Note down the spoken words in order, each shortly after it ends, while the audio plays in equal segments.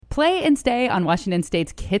play and stay on Washington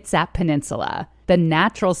State's Kitsap Peninsula, the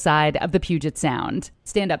natural side of the Puget Sound.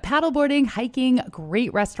 Stand-up paddleboarding, hiking,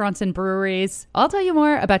 great restaurants and breweries. I'll tell you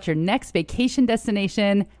more about your next vacation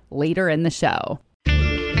destination later in the show.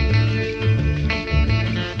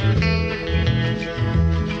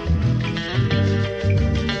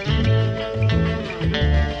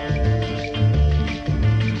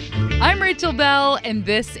 I'm Rachel Bell, and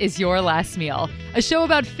this is Your Last Meal, a show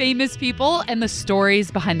about famous people and the stories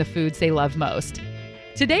behind the foods they love most.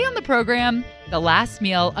 Today on the program, the last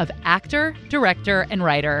meal of actor, director, and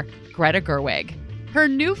writer Greta Gerwig. Her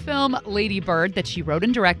new film, Lady Bird, that she wrote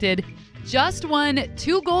and directed, just won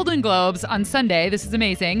 2 Golden Globes on Sunday. This is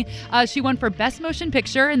amazing. She won for Best Motion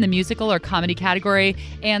Picture in the musical or comedy category,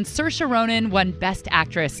 and Saoirse Ronan won Best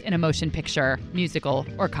Actress in a Motion Picture, musical,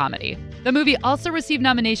 or comedy. The movie also received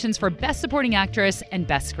nominations for Best Supporting Actress and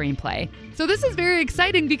Best Screenplay. So this is very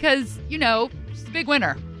exciting because, you know, she's a big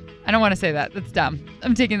winner. I don't want to say that. That's dumb.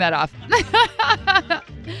 I'm taking that off.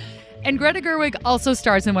 And Greta Gerwig also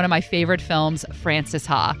stars in one of my favorite films, Frances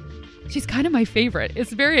Ha. She's kind of my favorite.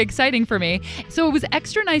 It's very exciting for me. So it was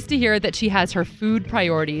extra nice to hear that she has her food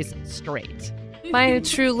priorities straight. My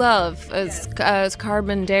true love is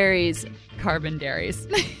Carbon Dairies. Carbon Dairies.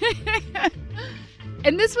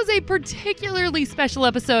 And this was a particularly special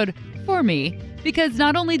episode for me because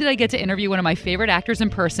not only did I get to interview one of my favorite actors in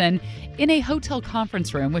person in a hotel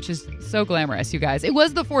conference room, which is so glamorous, you guys. It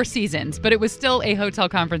was the Four Seasons, but it was still a hotel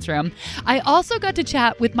conference room. I also got to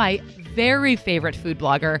chat with my very favorite food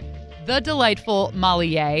blogger, the delightful Molly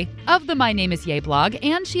Yeh of the My Name is Yeh blog,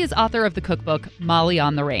 and she is author of the cookbook Molly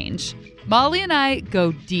on the Range. Molly and I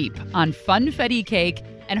go deep on funfetti cake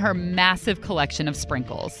and her massive collection of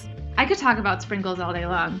sprinkles. I could talk about sprinkles all day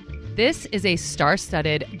long. This is a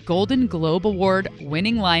star-studded Golden Globe Award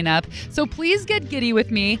winning lineup, so please get giddy with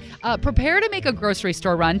me. Prepare to make a grocery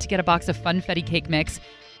store run to get a box of funfetti cake mix,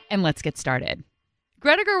 and let's get started.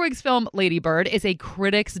 Greta Gerwig's film Lady Bird is a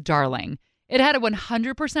critic's darling. It had a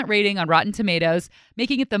 100% rating on Rotten Tomatoes,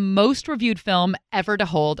 making it the most reviewed film ever to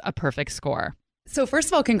hold a perfect score. So first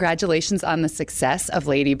of all, congratulations on the success of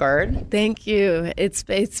Lady Bird. Thank you. It's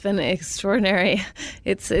been extraordinary.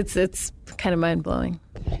 It's kind of mind-blowing.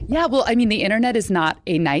 Yeah, well, I mean, the internet is not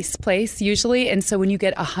a nice place usually. And so when you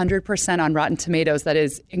get 100% on Rotten Tomatoes, that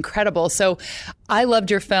is incredible. So I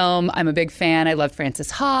loved your film. I'm a big fan. I love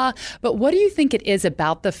Frances Ha. But what do you think it is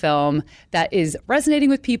about the film that is resonating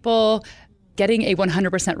with people, getting a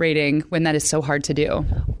 100% rating when that is so hard to do?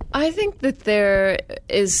 I think that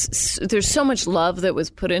there's so much love that was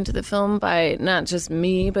put into the film by not just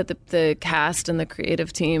me, but the cast and the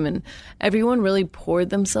creative team, and everyone really poured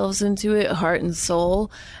themselves into it, heart and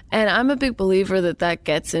soul. And I'm a big believer that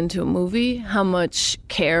gets into a movie, how much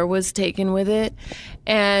care was taken with it.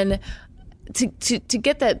 And to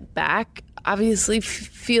get that back obviously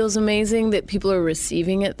feels amazing that people are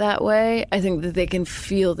receiving it that way. I think that they can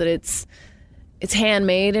feel that it's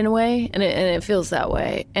handmade in a way, and it feels that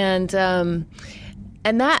way, and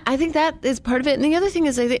that I think that is part of it. And the other thing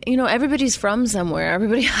is, I think, you know, everybody's from somewhere.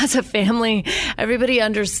 Everybody has a family. Everybody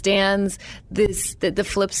understands this. That the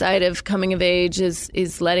flip side of coming of age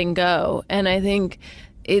is letting go, and I think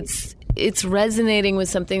it's resonating with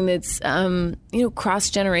something that's cross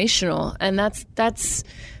generational, and that's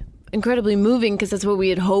incredibly moving because that's what we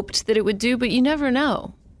had hoped that it would do. But you never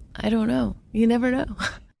know. I don't know. You never know.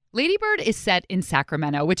 Lady Bird is set in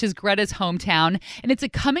Sacramento, which is Greta's hometown, and it's a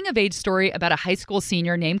coming-of-age story about a high school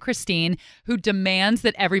senior named Christine who demands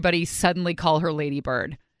that everybody suddenly call her Lady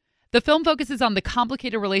Bird. The film focuses on the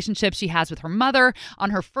complicated relationship she has with her mother, on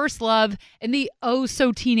her first love, and the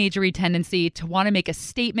oh-so-teenagery tendency to want to make a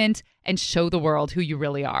statement and show the world who you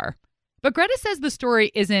really are. But Greta says the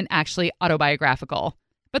story isn't actually autobiographical.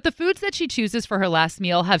 But the foods that she chooses for her last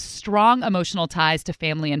meal have strong emotional ties to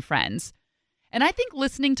family and friends. And I think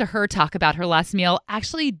listening to her talk about her last meal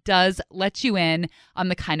actually does let you in on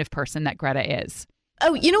the kind of person that Greta is.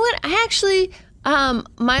 Oh, you know what? I actually,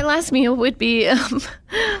 my last meal would be,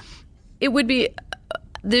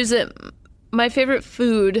 my favorite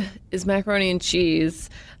food is macaroni and cheese.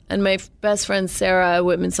 And my best friend, Sarah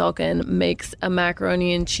Whitman-Salkin, makes a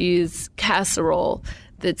macaroni and cheese casserole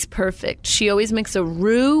that's perfect. She always makes a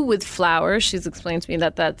roux with flour. She's explained to me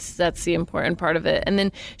that's the important part of it. And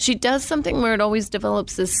then she does something where it always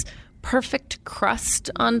develops this perfect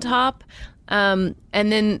crust on top. And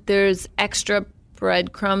then there's extra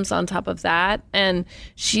breadcrumbs on top of that. And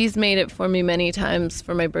she's made it for me many times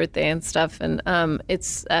for my birthday and stuff. And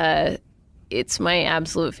it's my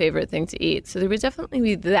absolute favorite thing to eat. So there would definitely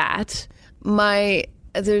be that.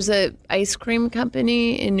 There's a ice cream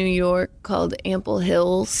company in New York called Ample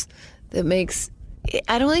Hills that makes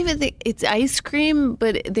I don't even think it's ice cream,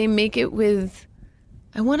 but they make it with,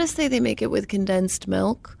 I want to say they make it with condensed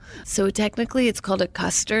milk. So technically it's called a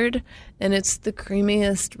custard, and it's the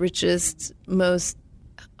creamiest, richest, most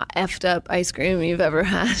effed up ice cream you've ever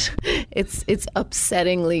had. It's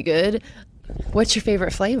upsettingly good. What's your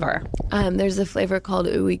favorite flavor? There's a flavor called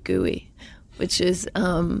ooey gooey, which is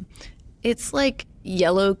it's like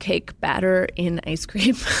yellow cake batter in ice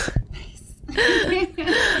cream.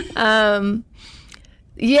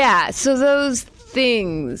 Yeah, so those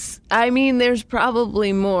things. I mean, there's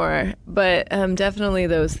probably more, but definitely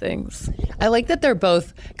those things. I like that they're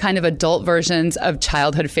both kind of adult versions of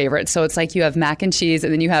childhood favorites. So it's like you have mac and cheese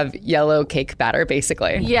and then you have yellow cake batter,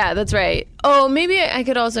 basically. Yeah, that's right. Oh, maybe I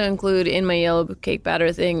could also include in my yellow cake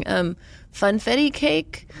batter thing funfetti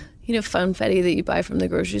cake. You know, funfetti that you buy from the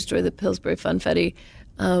grocery store, the Pillsbury funfetti,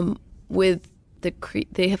 with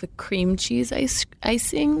they have a cream cheese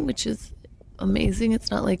icing, which is amazing.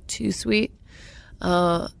 It's not like too sweet.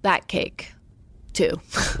 That cake, too.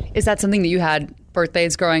 Is that something that you had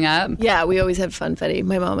birthdays growing up? Yeah, we always had funfetti.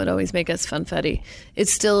 My mom would always make us funfetti. It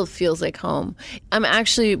still feels like home. I'm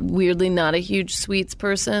actually weirdly not a huge sweets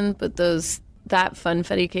person, but that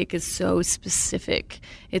funfetti cake is so specific.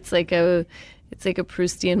 It's like a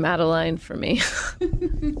Proustian Madeleine for me.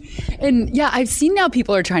 And yeah, I've seen now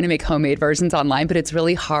people are trying to make homemade versions online, but it's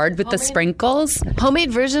really hard with the sprinkles.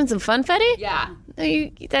 Homemade versions of funfetti? Yeah.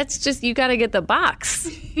 That's just, you got to get the box.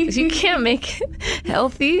 You can't make it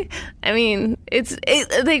healthy. I mean,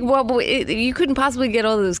 you couldn't possibly get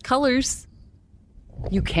all those colors.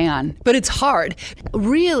 You can, but it's hard.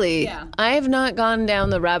 Really? Yeah. I have not gone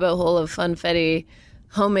down the rabbit hole of funfetti,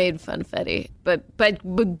 homemade funfetti, but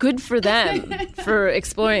good for them for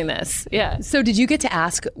exploring this. Yeah. So did you get to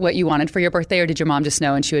ask what you wanted for your birthday, or did your mom just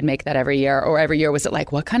know and she would make that every year? Or every year was it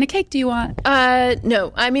like, what kind of cake do you want?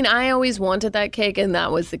 No. I mean, I always wanted that cake, and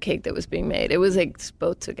that was the cake that was being made. It was like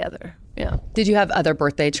both together. Yeah. Did you have other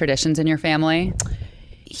birthday traditions in your family?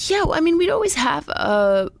 Yeah, I mean, we'd always have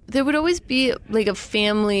there would always be like a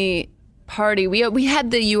family party. We had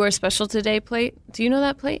the "You Are Special Today" plate. Do you know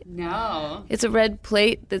that plate? No. It's a red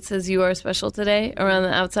plate that says "You Are Special Today" around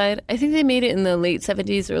the outside. I think they made it in the late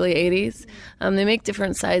 70s, early 80s. They make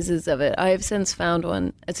different sizes of it. I have since found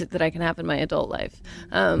one that I can have in my adult life.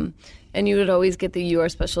 And you would always get the "You Are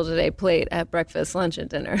Special Today" plate at breakfast, lunch, and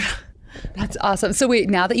dinner. That's awesome. So wait,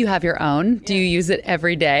 now that you have your own, do you use it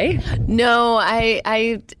every day? No,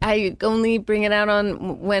 I only bring it out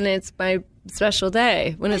on when it's my special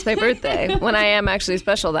day, when it's my birthday, when I am actually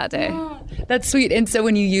special that day. That's sweet. And so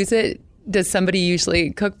when you use it, does somebody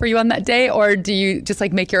usually cook for you on that day, or do you just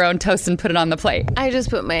like make your own toast and put it on the plate? I just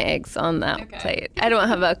put my eggs on that plate. I don't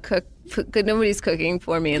have a cook. Nobody's cooking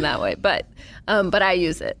for me in that way, but I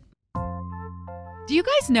use it. Do you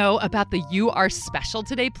guys know about the You Are Special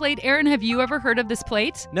Today plate? Aaron, have you ever heard of this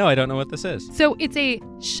plate? No, I don't know what this is. So it's a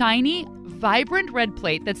shiny, vibrant red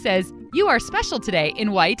plate that says, "You are special today"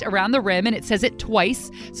 in white around the rim, and it says it twice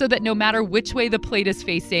so that no matter which way the plate is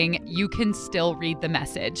facing, you can still read the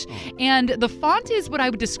message. And the font is what I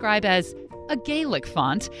would describe as a Gaelic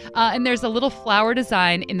font, and there's a little flower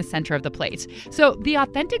design in the center of the plate. So the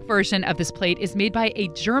authentic version of this plate is made by a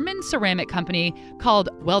German ceramic company called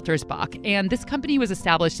Weltersbach, and this company was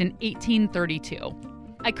established in 1832.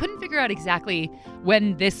 I couldn't figure out exactly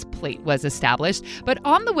when this plate was established, but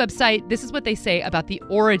on the website, this is what they say about the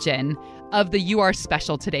origin of the You Are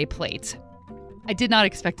Special Today plate. I did not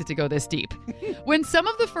expect it to go this deep. When some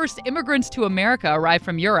of the first immigrants to America arrived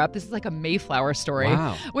from Europe, this is like a Mayflower story.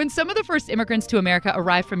 Wow. When some of the first immigrants to America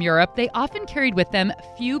arrived from Europe, they often carried with them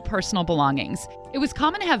few personal belongings. It was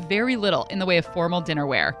common to have very little in the way of formal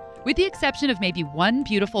dinnerware, with the exception of maybe one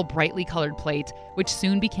beautiful, brightly colored plate, which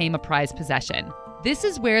soon became a prized possession. This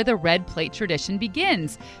is where the red plate tradition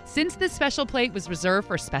begins. Since this special plate was reserved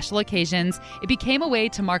for special occasions, it became a way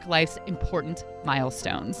to mark life's important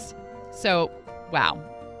milestones. So, wow.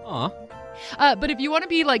 Aw. But if you want to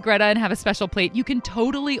be like Greta and have a special plate, you can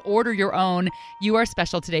totally order your own You Are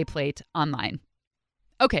Special Today plate online.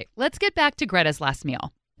 Okay, let's get back to Greta's last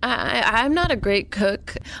meal. I'm not a great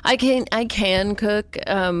cook. I can cook,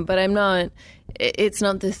 but I'm not. It's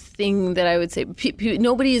not the thing that I would say.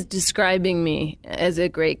 Nobody is describing me as a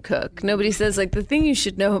great cook. Nobody says, like, the thing you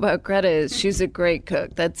should know about Greta is she's a great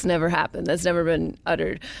cook. That's never happened. That's never been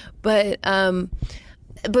uttered. But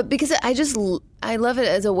because I love it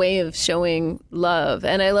as a way of showing love,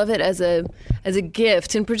 and I love it as a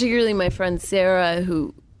gift, and particularly my friend Sarah,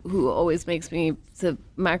 who always makes me the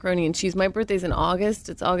macaroni and cheese. My birthday's in August.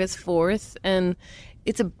 It's August 4th, and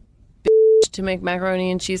it's a to make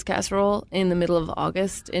macaroni and cheese casserole in the middle of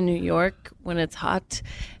August in New York when it's hot.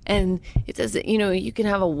 And it doesn't, you can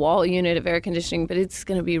have a wall unit of air conditioning, but it's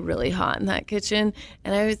going to be really hot in that kitchen.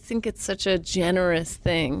 And I think it's such a generous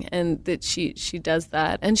thing, and that she does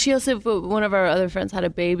that. And she also, one of our other friends had a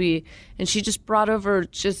baby, and she just brought over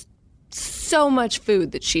just so much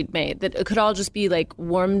food that she'd made that it could all just be like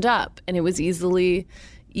warmed up, and it was easy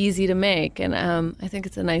to make. And I think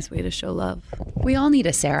it's a nice way to show love. We all need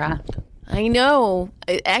a Sarah. I know.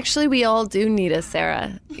 Actually, we all do need a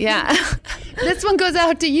Sarah. Yeah. This one goes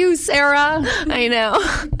out to you, Sarah. I know.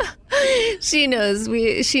 She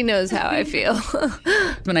knows how I feel.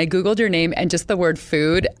 When I Googled your name and just the word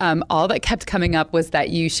food, all that kept coming up was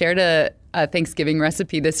that you shared a Thanksgiving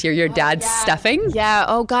recipe this year, your dad's stuffing. Yeah.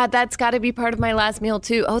 Oh, God, that's got to be part of my last meal,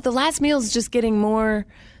 too. Oh, the last meal is just getting more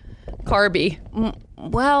carby.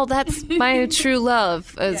 Well, that's my true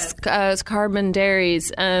love, as carb and dairies.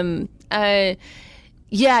 That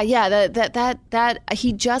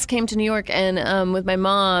he just came to New York and with my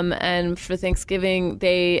mom, and for Thanksgiving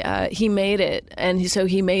he made it, and so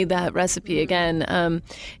he made that recipe again.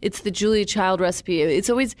 It's the Julia Child recipe.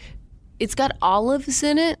 It's got olives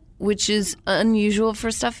in it, which is unusual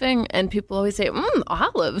for stuffing, and people always say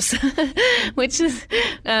olives, which is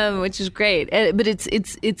great. But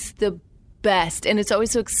it's the best, and it's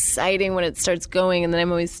always so exciting when it starts going, and then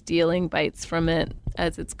I'm always stealing bites from it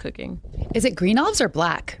as it's cooking. Is it green olives or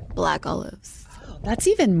black? Black olives. Oh, that's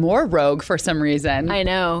even more rogue for some reason. I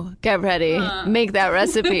know. Get ready. Make that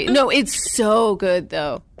recipe. No, it's so good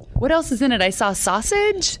though. What else is in it? I saw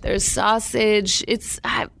sausage. There's sausage.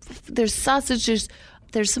 There's sausage.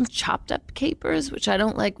 There's some chopped up capers, which I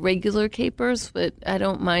don't like regular capers, but I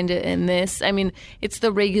don't mind it in this. I mean, it's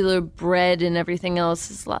the regular bread and everything else.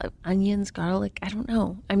 It's a lot of onions, garlic. I don't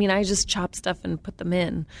know. I mean, I just chop stuff and put them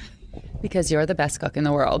in. Because you're the best cook in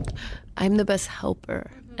the world. I'm the best helper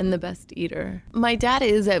and the best eater. My dad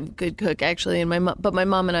is a good cook, actually, and but my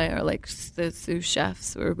mom and I are like the sous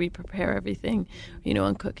chefs, where we prepare everything,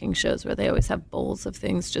 on cooking shows where they always have bowls of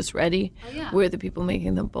things just ready. Oh, yeah. We're the people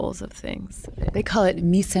making the bowls of things. They call it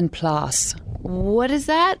mise en place. What is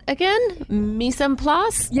that again? Mise en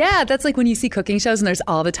place? Yeah, that's like when you see cooking shows and there's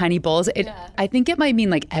all the tiny bowls. I think it might mean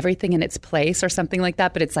like everything in its place or something like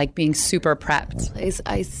that, but it's like being super prepped.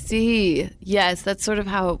 I see. Yes, that's sort of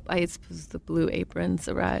how I suppose the Blue Aprons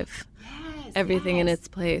arrive. Yes, everything in its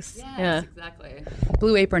place. Yes, exactly.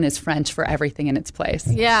 Blue Apron is French for everything in its place.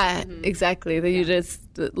 Yeah, exactly. You just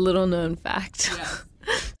little known fact. Yeah.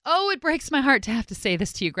 Oh, it breaks my heart to have to say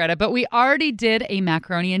this to you, Greta, but we already did a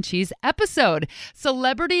macaroni and cheese episode.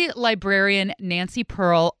 Celebrity librarian Nancy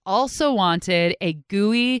Pearl also wanted a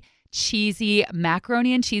gooey, cheesy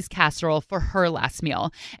macaroni and cheese casserole for her last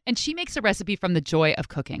meal. And she makes a recipe from the joy of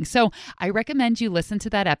cooking. So I recommend you listen to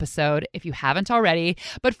that episode if you haven't already.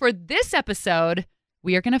 But for this episode,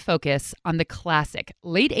 we are going to focus on the classic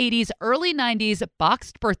late 80s, early 90s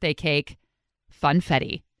boxed birthday cake,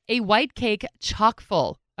 Funfetti, a white cake chock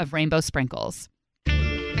full of rainbow sprinkles.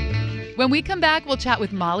 When we come back, we'll chat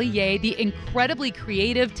with Molly Yeh, the incredibly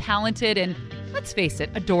creative, talented, and let's face it,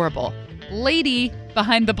 adorable lady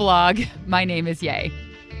behind the blog My Name Is Yeh.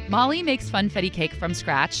 Molly makes funfetti cake from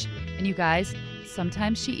scratch, and you guys,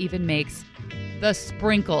 sometimes she even makes the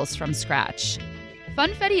sprinkles from scratch.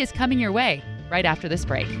 Funfetti is coming your way right after this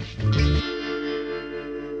break.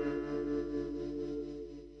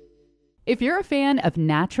 If you're a fan of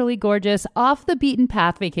naturally gorgeous,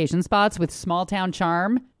 off-the-beaten-path vacation spots with small-town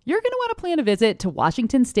charm, you're going to want to plan a visit to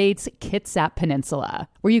Washington State's Kitsap Peninsula,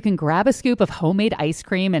 where you can grab a scoop of homemade ice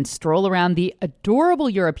cream and stroll around the adorable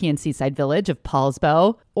European seaside village of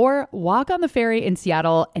Paulsbo, or walk on the ferry in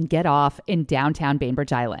Seattle and get off in downtown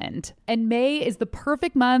Bainbridge Island. And May is the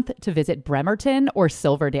perfect month to visit Bremerton or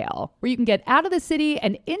Silverdale, where you can get out of the city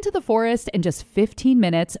and into the forest in just 15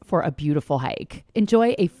 minutes for a beautiful hike.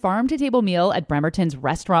 Enjoy a farm-to-table meal at Bremerton's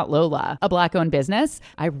Restaurant Lola, a Black-owned business.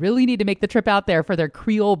 I really need to make the trip out there for their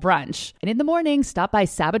Creole brunch. And in the morning, stop by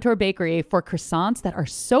Saboteur Bakery for croissants that are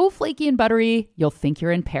so flaky and buttery, you'll think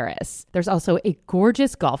you're in Paris. There's also a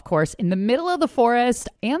gorgeous golf course in the middle of the forest,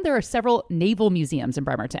 and there are several naval museums in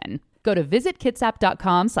Bremerton. Go to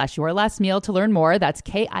visitkitsap.com/yourlastmeal to learn more. That's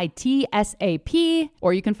KITSAP.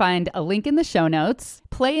 Or you can find a link in the show notes.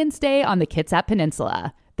 Play and stay on the Kitsap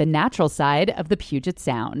Peninsula, the natural side of the Puget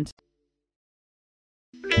Sound.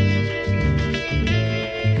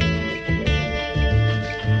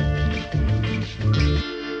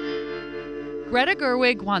 Greta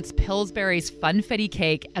Gerwig wants Pillsbury's Funfetti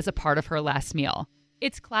cake as a part of her last meal.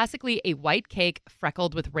 It's classically a white cake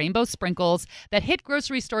freckled with rainbow sprinkles that hit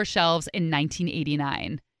grocery store shelves in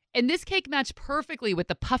 1989. And this cake matched perfectly with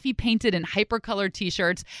the puffy painted and hyper-colored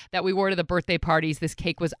t-shirts that we wore to the birthday parties this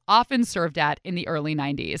cake was often served at in the early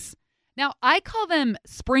 90s. Now, I call them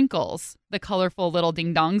sprinkles, the colorful little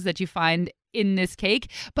ding-dongs that you find in this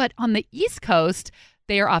cake. But on the East Coast,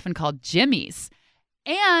 they are often called jimmies.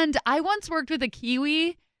 And I once worked with a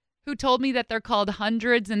Kiwi who told me that they're called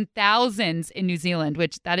hundreds and thousands in New Zealand,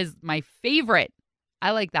 which that is my favorite.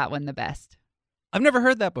 I like that one the best. I've never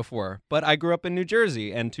heard that before, but I grew up in New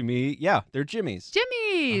Jersey, and to me, yeah, they're jimmies.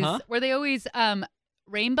 Jimmies! Uh-huh. Were they always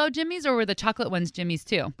rainbow jimmies, or were the chocolate ones jimmies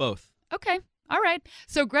too? Both. Okay. All right.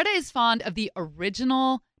 So Greta is fond of the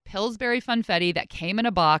original Pillsbury Funfetti that came in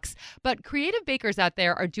a box, but creative bakers out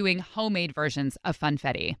there are doing homemade versions of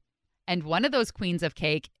Funfetti. And one of those queens of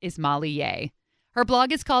cake is Molly Yeh. Her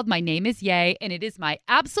blog is called My Name is Yeh, and it is my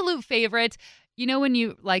absolute favorite. You know when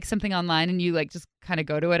you like something online and you like just kind of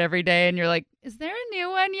go to it every day and you're like, is there a new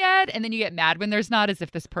one yet? And then you get mad when there's not, as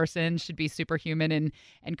if this person should be superhuman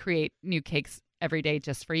and create new cakes every day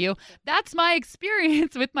just for you. That's my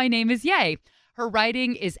experience with My Name is Yeh. Her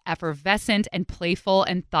writing is effervescent and playful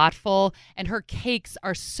and thoughtful, and her cakes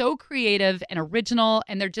are so creative and original,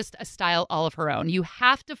 and they're just a style all of her own. You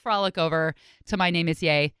have to frolic over to My Name is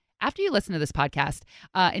Yeh after you listen to this podcast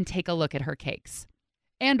and take a look at her cakes.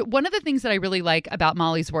 And one of the things that I really like about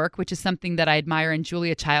Molly's work, which is something that I admire in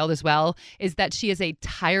Julia Child as well, is that she is a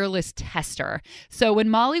tireless tester. So when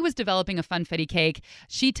Molly was developing a Funfetti cake,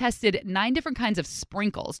 she tested 9 different kinds of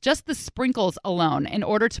sprinkles, just the sprinkles alone, in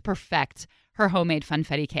order to perfect her homemade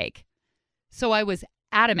Funfetti cake. So I was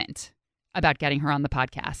adamant about getting her on the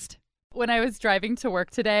podcast. When I was driving to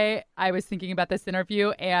work today, I was thinking about this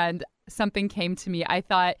interview and something came to me. I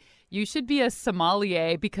thought you should be a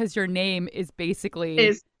sommelier because your name is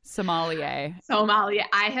basically sommelier. Sommelier.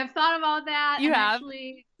 I have thought about that. You have?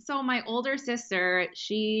 Actually, so my older sister,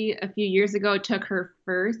 she a few years ago took her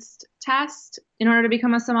first test in order to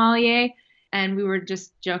become a sommelier. And we were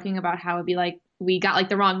just joking about how it'd be like, we got like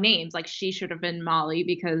the wrong names. Like she should have been Molly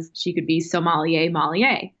because she could be sommelier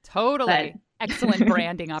Mollier. Totally. Excellent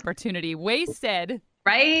branding opportunity. Wasted.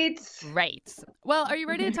 Right? Right. Well, are you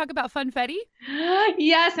ready to talk about Funfetti?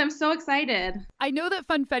 Yes, I'm so excited. I know that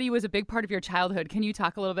Funfetti was a big part of your childhood. Can you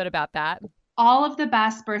talk a little bit about that? All of the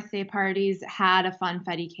best birthday parties had a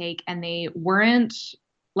Funfetti cake, and they weren't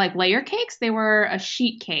like layer cakes. They were a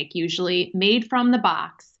sheet cake, usually made from the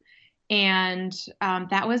box. And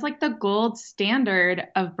that was like the gold standard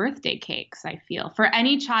of birthday cakes, I feel, for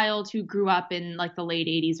any child who grew up in like the late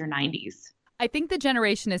 80s or 90s. I think the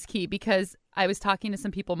generation is key because I was talking to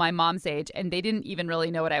some people my mom's age and they didn't even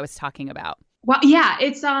really know what I was talking about. Well, yeah,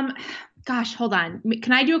 it's gosh, hold on.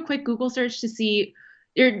 Can I do a quick Google search to see,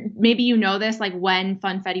 or maybe you know this, like when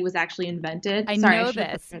Funfetti was actually invented? I know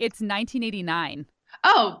this. It's 1989.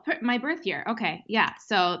 Oh, my birth year. Okay, yeah.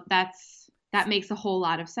 So that makes a whole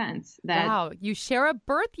lot of sense. Wow, you share a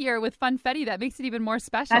birth year with Funfetti. That makes it even more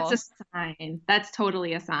special. That's a sign. That's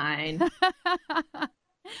totally a sign.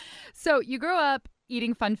 So you grew up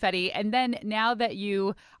eating Funfetti, and then now that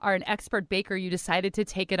you are an expert baker, you decided to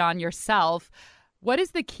take it on yourself. What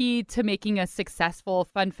is the key to making a successful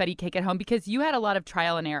Funfetti cake at home? Because you had a lot of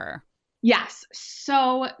trial and error. Yes.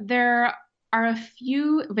 So there are a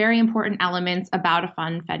few very important elements about a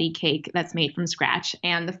Funfetti cake that's made from scratch.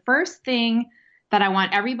 And the first thing that I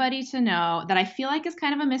want everybody to know that I feel like is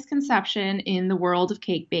kind of a misconception in the world of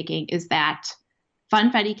cake baking is that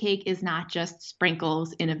Funfetti cake is not just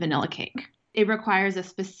sprinkles in a vanilla cake. It requires a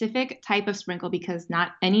specific type of sprinkle because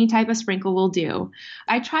not any type of sprinkle will do.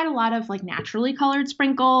 I tried a lot of like naturally colored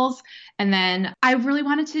sprinkles, and then I really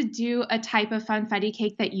wanted to do a type of Funfetti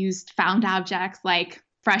cake that used found objects like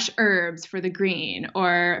fresh herbs for the green,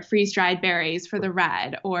 or freeze-dried berries for the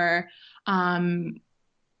red, or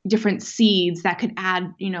different seeds that could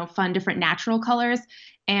add, fun different natural colors.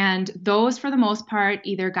 And those, for the most part,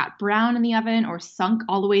 either got brown in the oven or sunk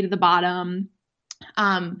all the way to the bottom.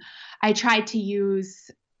 I tried to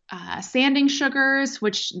use sanding sugars,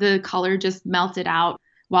 which the color just melted out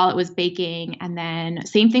while it was baking. And then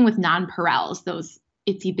same thing with nonpareils, those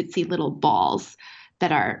itsy bitsy little balls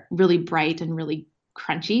that are really bright and really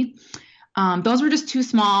crunchy. Those were just too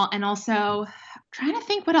small. And also trying to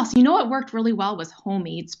think what else. What worked really well was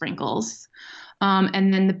homemade sprinkles.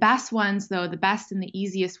 And then the best ones, though, the best and the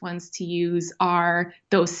easiest ones to use are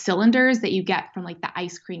those cylinders that you get from like the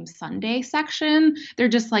ice cream sundae section. They're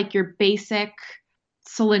just like your basic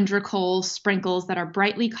cylindrical sprinkles that are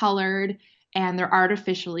brightly colored, and they're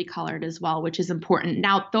artificially colored as well, which is important.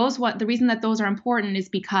 Now, the reason that those are important is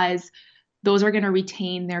because those are going to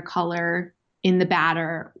retain their color in the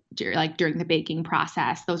batter, like during the baking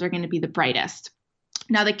process. Those are going to be the brightest.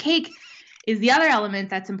 Now, the cake is the other element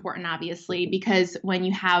that's important, obviously, because when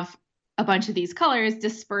you have a bunch of these colors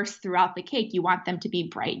dispersed throughout the cake, you want them to be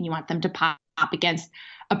bright and you want them to pop against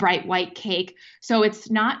a bright white cake. So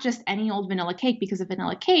it's not just any old vanilla cake, because a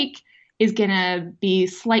vanilla cake is going to be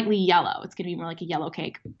slightly yellow. It's going to be more like a yellow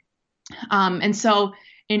cake. And so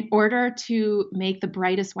in order to make the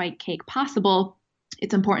brightest white cake possible,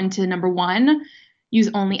 it's important to, number one, use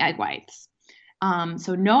only egg whites.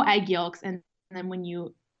 So no egg yolks. And then when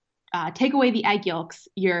you take away the egg yolks,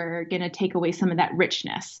 you're going to take away some of that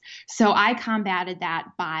richness. So I combated that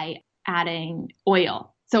by adding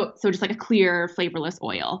oil. So just like a clear, flavorless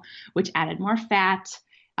oil, which added more fat,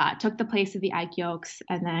 took the place of the egg yolks,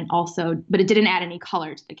 and then also, but it didn't add any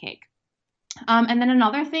color to the cake. And then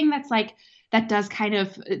another thing that does kind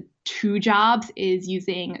of two jobs is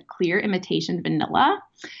using clear imitation vanilla.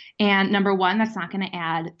 And number one, that's not going to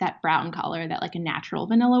add that brown color that like a natural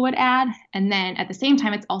vanilla would add. And then at the same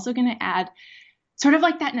time, it's also going to add sort of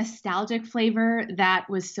like that nostalgic flavor that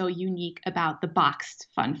was so unique about the boxed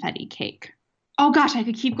Funfetti cake. Oh gosh, I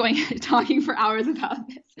could keep going talking for hours about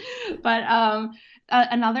this. But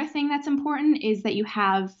another thing that's important is that you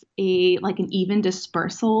have an even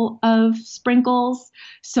dispersal of sprinkles.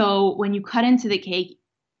 So when you cut into the cake,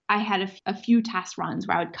 I had a few test runs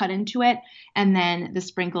where I would cut into it and then the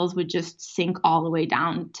sprinkles would just sink all the way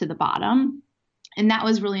down to the bottom. And that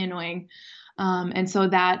was really annoying. And so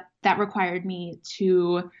that required me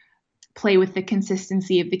to play with the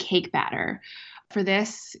consistency of the cake batter. For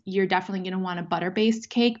this, you're definitely going to want a butter-based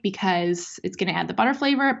cake because it's going to add the butter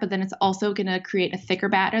flavor, but then it's also going to create a thicker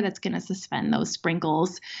batter that's going to suspend those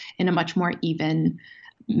sprinkles in a much more even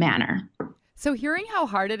manner. So hearing how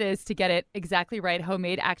hard it is to get it exactly right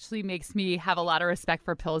homemade actually makes me have a lot of respect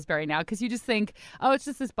for Pillsbury now, because you just think, oh, it's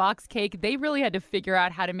just this box cake. They really had to figure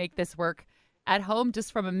out how to make this work at home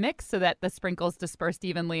just from a mix so that the sprinkles dispersed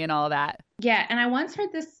evenly and all that. Yeah, and I once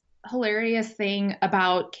heard this hilarious thing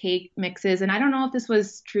about cake mixes, and I don't know if this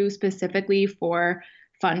was true specifically for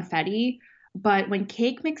Funfetti, but when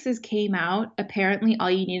cake mixes came out, apparently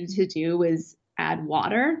all you needed to do was add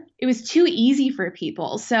water. It was too easy for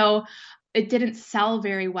people, so it didn't sell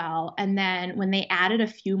very well. And then when they added a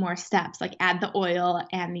few more steps, like add the oil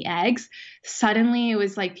and the eggs, suddenly it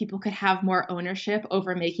was like people could have more ownership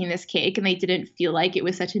over making this cake, and they didn't feel like it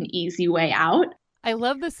was such an easy way out. I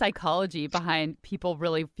love the psychology behind people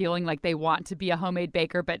really feeling like they want to be a homemade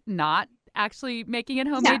baker, but not actually making it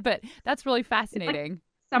homemade. Yeah. But that's really fascinating.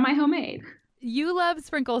 Like semi-homemade. You love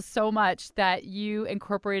sprinkles so much that you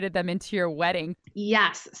incorporated them into your wedding.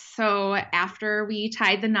 Yes. So after we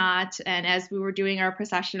tied the knot and as we were doing our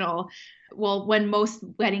processional, well, when most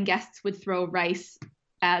wedding guests would throw rice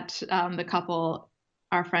at the couple,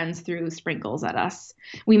 our friends threw sprinkles at us.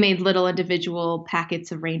 We made little individual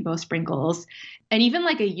packets of rainbow sprinkles. And even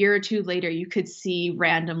like a year or two later, you could see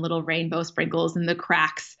random little rainbow sprinkles in the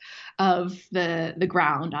cracks of the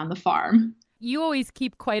ground on the farm. You always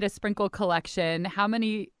keep quite a sprinkle collection. How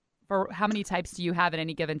many types do you have at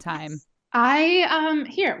any given time? I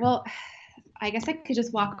guess I could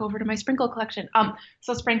just walk over to my sprinkle collection.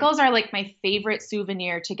 So sprinkles are like my favorite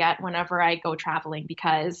souvenir to get whenever I go traveling,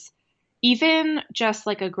 because even just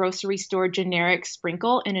like a grocery store generic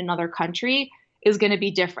sprinkle in another country is going to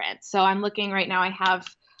be different. So I'm looking right now. I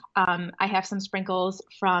have some sprinkles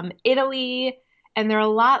from Italy, and they're a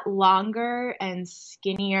lot longer and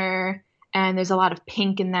skinnier, and there's a lot of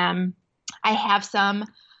pink in them. I have some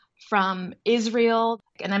from Israel,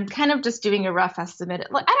 and I'm kind of just doing a rough estimate.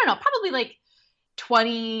 I don't know, probably like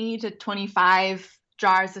 20 to 25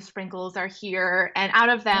 jars of sprinkles are here, and out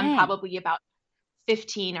of them, probably about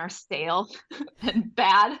 15 are stale and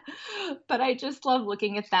bad, but I just love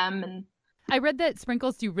looking at them. And I read that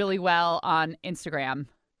sprinkles do really well on Instagram.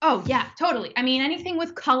 Oh yeah, totally. I mean, anything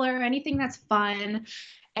with color, anything that's fun.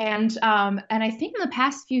 And I think in the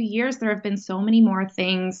past few years, there have been so many more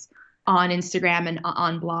things on Instagram and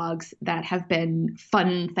on blogs that have been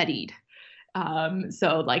funfettied.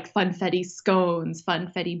 So like funfetti scones,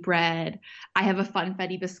 funfetti bread. I have a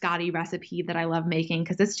funfetti biscotti recipe that I love making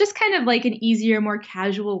because it's just kind of like an easier, more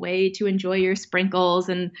casual way to enjoy your sprinkles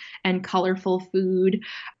and colorful food.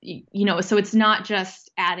 You know, so it's not just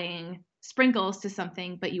adding sprinkles to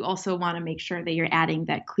something, but you also want to make sure that you're adding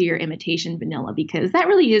that clear imitation vanilla, because that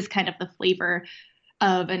really is kind of the flavor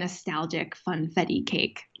of a nostalgic funfetti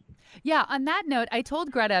cake. Yeah, on that note, I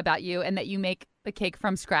told Greta about you and that you make the cake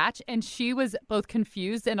from scratch, and she was both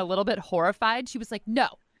confused and a little bit horrified. She was like, no,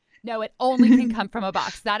 it only can come from a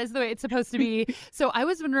box. That is the way it's supposed to be. So I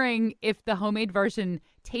was wondering if the homemade version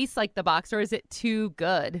tastes like the box, or is it too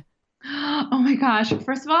good? Oh my gosh.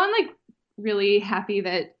 First of all, I'm like really happy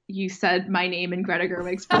that you said my name in Greta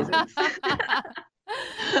Gerwig's presence.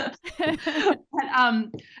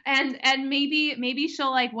 And maybe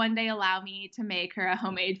she'll like one day allow me to make her a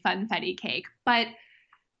homemade funfetti cake. But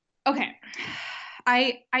okay,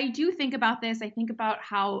 I do think about this. I think about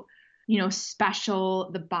how, you know,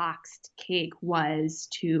 special the boxed cake was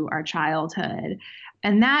to our childhood.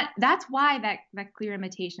 And that's why that clear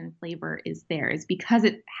imitation flavor is there, is because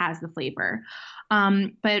it has the flavor.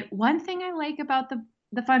 But one thing I like about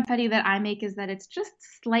the funfetti that I make is that it's just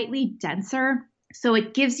slightly denser. So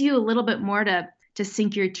it gives you a little bit more to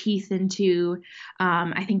sink your teeth into.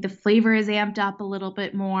 I think the flavor is amped up a little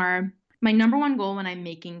bit more. My number one goal when I'm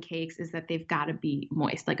making cakes is that they've got to be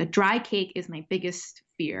moist. Like a dry cake is my biggest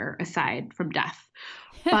fear aside from death.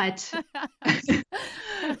 But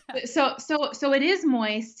so it is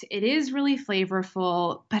moist. It is really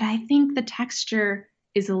flavorful, but I think the texture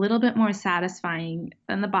is a little bit more satisfying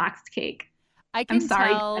than the boxed cake. I can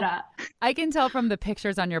tell from the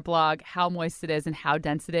pictures on your blog how moist it is and how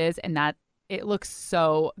dense it is, and that it looks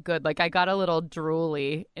so good. Like I got a little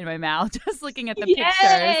drooly in my mouth just looking at the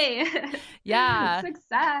pictures. Yeah.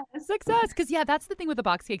 Success. Because that's the thing with the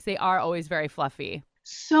box cakes. They are always very fluffy.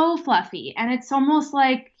 So fluffy. And it's almost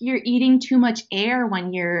like you're eating too much air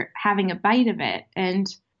when you're having a bite of it. And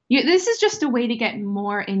this is just a way to get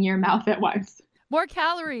more in your mouth at once. More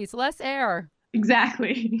calories, less air.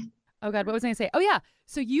 Exactly. Oh, God, what was I going to say? Oh, yeah.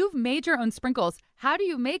 So you've made your own sprinkles. How do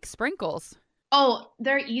you make sprinkles? Oh,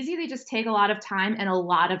 they're easy. They just take a lot of time and a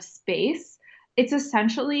lot of space. It's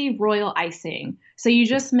essentially royal icing. So you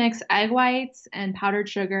just mix egg whites and powdered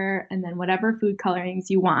sugar and then whatever food colorings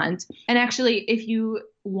you want. And actually, if you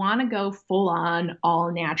want to go full on all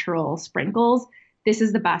natural sprinkles, this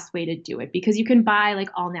is the best way to do it, because you can buy like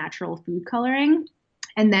all natural food coloring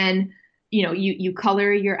and then you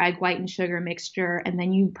color your egg white and sugar mixture, and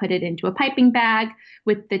then you put it into a piping bag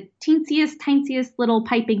with the tiniest little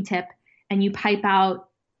piping tip, and you pipe out,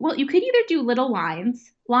 well, you could either do little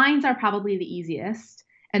lines. Lines are probably the easiest.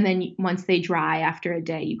 And then once they dry after a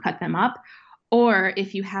day, you cut them up. Or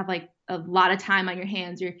if you have like a lot of time on your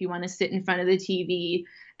hands, or if you want to sit in front of the TV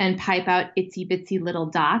and pipe out itsy bitsy little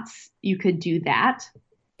dots, you could do that.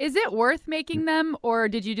 Is it worth making them, or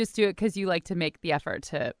did you just do it because you like to make the effort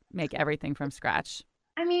to make everything from scratch?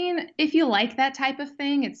 I mean, if you like that type of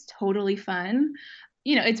thing, it's totally fun.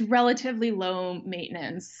 It's relatively low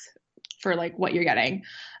maintenance for like what you're getting.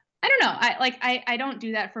 I don't know. I don't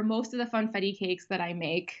do that for most of the funfetti cakes that I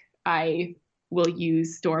make. I will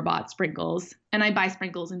use store-bought sprinkles, and I buy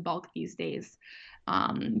sprinkles in bulk these days.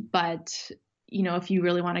 But if you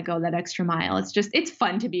really want to go that extra mile, it's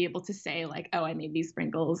fun to be able to say like, oh, I made these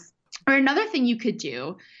sprinkles. Or another thing you could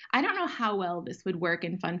do, I don't know how well this would work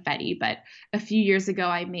in funfetti, but a few years ago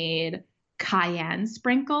I made cayenne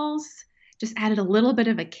sprinkles, just added a little bit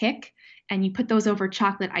of a kick, and you put those over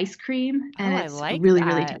chocolate ice cream, and it's really,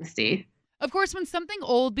 really tasty. Of course, when something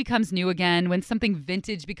old becomes new again, when something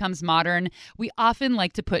vintage becomes modern, we often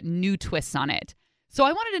like to put new twists on it. So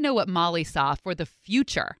I wanted to know what Molly saw for the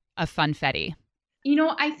future of funfetti.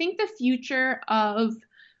 I think the future of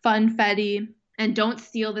funfetti, and don't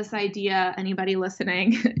steal this idea, anybody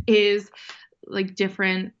listening, is like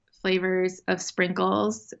different flavors of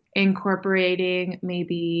sprinkles, incorporating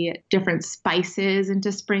maybe different spices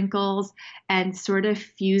into sprinkles, and sort of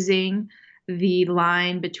fusing the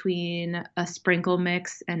line between a sprinkle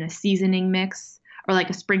mix and a seasoning mix, or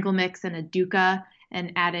like a sprinkle mix and a dukkha,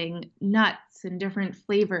 and adding nuts and different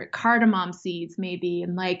flavor, cardamom seeds maybe,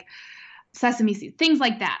 and like sesame seeds, things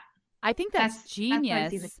like that. I think that's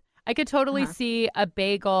genius. I could totally see a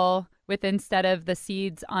bagel with, instead of the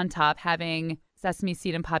seeds on top, having sesame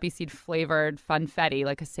seed and poppy seed flavored funfetti,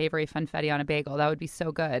 like a savory funfetti on a bagel. That would be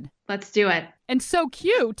so good. Let's do it. And so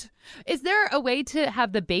cute. Is there a way to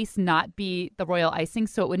have the base not be the royal icing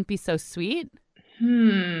so it wouldn't be so sweet?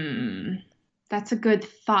 That's a good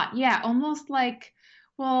thought. Yeah, almost like,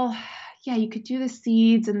 you could do the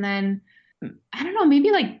seeds and then, I don't know, maybe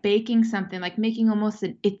like baking something, like making almost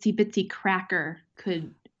an itsy bitsy cracker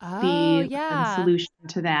could be a solution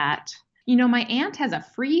to that. My aunt has a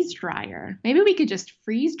freeze dryer. Maybe we could just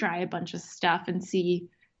freeze dry a bunch of stuff and see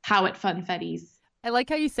how it funfettis. I like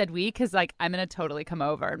how you said we, because like I'm gonna totally come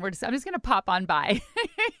over and I'm just gonna pop on by.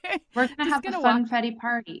 We're gonna have a funfetti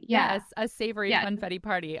party. Yeah. Yes, a savory funfetti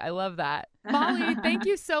party. I love that. Molly, thank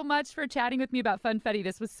you so much for chatting with me about funfetti.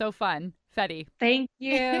 This was so fun. Fetty. Thank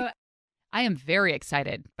you. I am very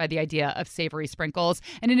excited by the idea of savory sprinkles.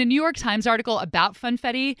 And in a New York Times article about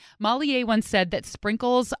funfetti, Molly A once said that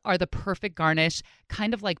sprinkles are the perfect garnish,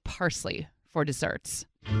 kind of like parsley for desserts.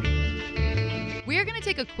 We're going to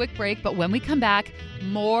take a quick break, but when we come back,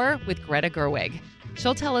 more with Greta Gerwig.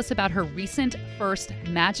 She'll tell us about her recent first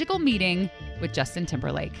magical meeting with Justin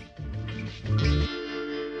Timberlake.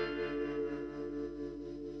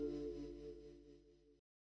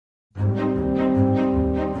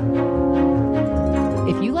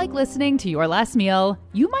 If you like listening to Your Last Meal,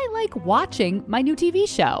 you might like watching my new TV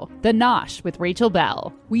show, The Nosh with Rachel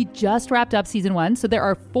Bell. We just wrapped up season 1, so there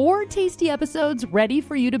are 4 tasty episodes ready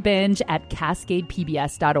for you to binge at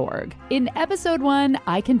CascadePBS.org. In episode 1,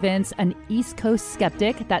 I convince an East Coast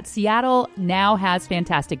skeptic that Seattle now has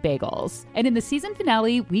fantastic bagels. And in the season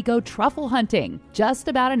finale, we go truffle hunting, just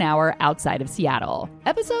about an hour outside of Seattle.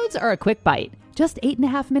 Episodes are a quick bite, just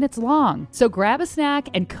 8.5 minutes long. So grab a snack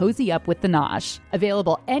and cozy up with The Nosh.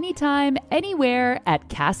 Available anytime, anywhere at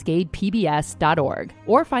CascadePBS.org,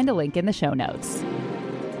 or find a link in the show notes.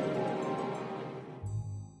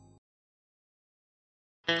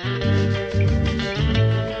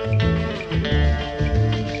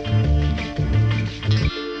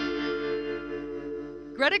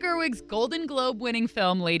 Greta Gerwig's Golden Globe-winning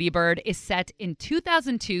film Lady Bird is set in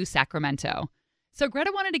 2002 Sacramento. So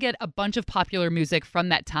Greta wanted to get a bunch of popular music from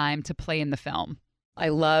that time to play in the film. I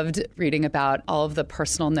loved reading about all of the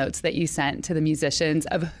personal notes that you sent to the musicians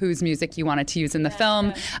of whose music you wanted to use in the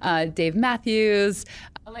film. Dave Matthews,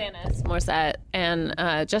 Alanis Morissette, and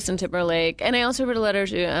Justin Timberlake. And I also wrote a letter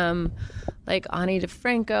to like Ani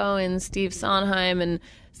DeFranco and Steve Sondheim and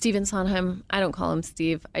Stephen Sondheim. I don't call him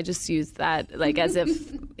Steve. I just use that like as if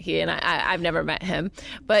he and I've never met him.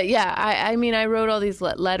 But yeah, I mean, I wrote all these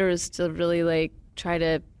letters to really like try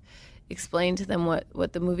to explain to them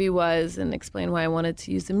what the movie was and explain why I wanted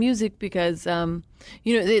to use the music because,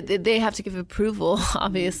 you know, they have to give approval,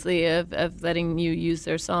 obviously, of letting you use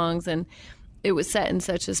their songs. And it was set in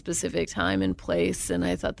such a specific time and place. And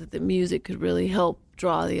I thought that the music could really help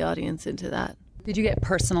draw the audience into that. Did you get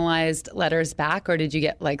personalized letters back or did you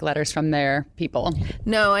get like letters from their people?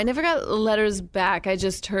 No, I never got letters back. I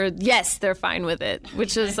just heard, yes, they're fine with it,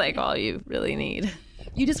 which is like all you really need.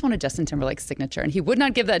 You just wanted Justin Timberlake's signature, and he would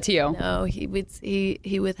not give that to you. No, he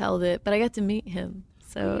withheld it, but I got to meet him.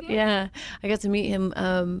 So yeah, I got to meet him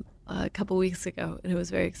a couple weeks ago, and it was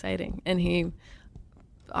very exciting. And he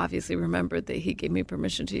obviously remembered that he gave me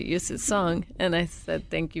permission to use his song, and I said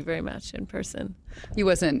thank you very much in person. He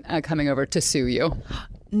wasn't coming over to sue you.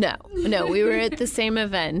 No, we were at the same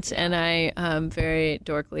event, and I very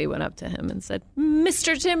dorkily went up to him and said,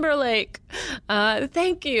 "Mr. Timberlake,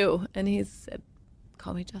 thank you," and he said,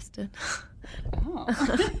 "Call me Justin." Oh.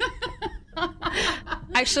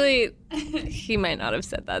 Actually, he might not have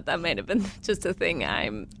said that. That might have been just a thing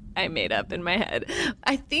I made up in my head.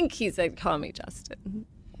 I think he said, "Call me Justin."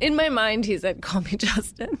 In my mind, he said, "Call me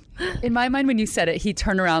Justin." In my mind, when you said it, he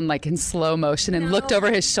turned around like in slow motion and looked over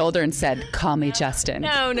his shoulder and said, "Call me Justin."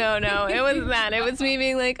 No. It wasn't that. It was me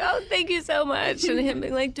being like, "Oh, thank you so much," and him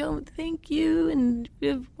being like, "Don't thank you," and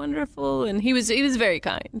 "You're wonderful." And he was very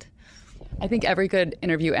kind. I think every good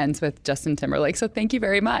interview ends with Justin Timberlake, so thank you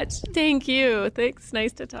very much. Thank you. Thanks.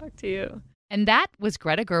 Nice to talk to you. And that was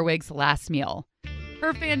Greta Gerwig's Last Meal.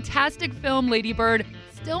 Her fantastic film, Lady Bird,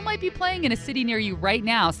 still might be playing in a city near you right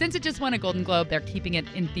now. Since it just won a Golden Globe, they're keeping it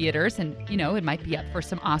in theaters, and, you know, it might be up for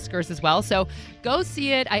some Oscars as well. So go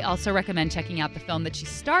see it. I also recommend checking out the film that she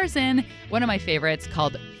stars in, one of my favorites,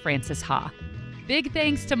 called Frances Ha. Big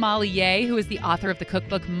thanks to Molly Yeh, who is the author of the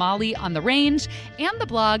cookbook Molly on the Range and the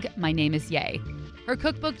blog My Name is Yeh. Her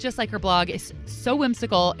cookbook, just like her blog, is so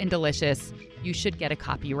whimsical and delicious. You should get a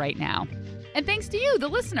copy right now. And thanks to you, the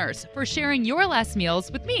listeners, for sharing your last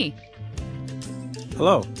meals with me.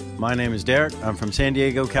 Hello, my name is Derek. I'm from San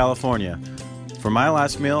Diego, California. For my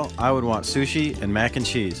last meal, I would want sushi and mac and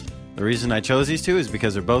cheese. The reason I chose these two is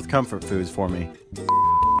because they're both comfort foods for me.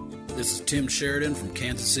 This is Tim Sheridan from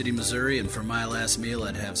Kansas City, Missouri, and for my last meal,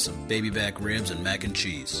 I'd have some baby back ribs and mac and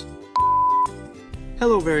cheese.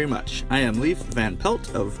 Hello very much. I am Leif Van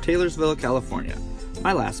Pelt of Taylorsville, California.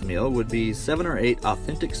 My last meal would be 7 or 8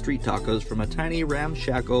 authentic street tacos from a tiny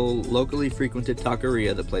ramshackle, locally frequented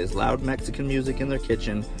taqueria that plays loud Mexican music in their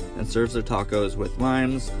kitchen and serves their tacos with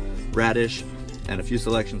limes, radish, and a few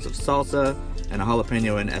selections of salsa and a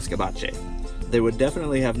jalapeno in escabeche. They would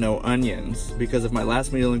definitely have no onions, because if my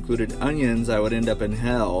last meal included onions, I would end up in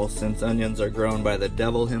hell, since onions are grown by the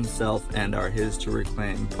devil himself and are his to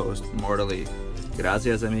reclaim post-mortally.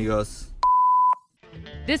 Gracias, amigos.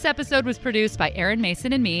 This episode was produced by Aaron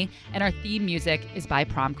Mason and me, and our theme music is by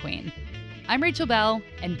Prom Queen. I'm Rachel Bell,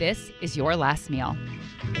 and this is Your Last Meal.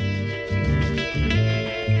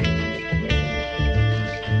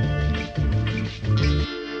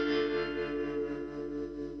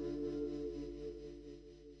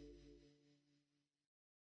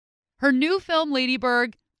 Her new film, Lady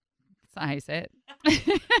Bird. That's not how you say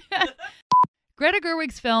it. Greta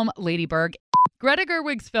Gerwig's film, Lady Bird. Greta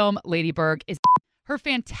Gerwig's film, Lady Bird, is her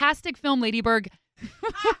fantastic film, Lady Bird.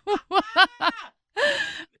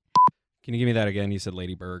 Can you give me that again? You said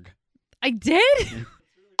Lady Bird. I did?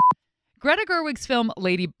 Greta Gerwig's film,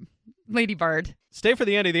 Lady Bird. Stay for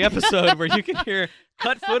the end of the episode where you can hear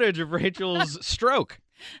cut footage of Rachel's stroke.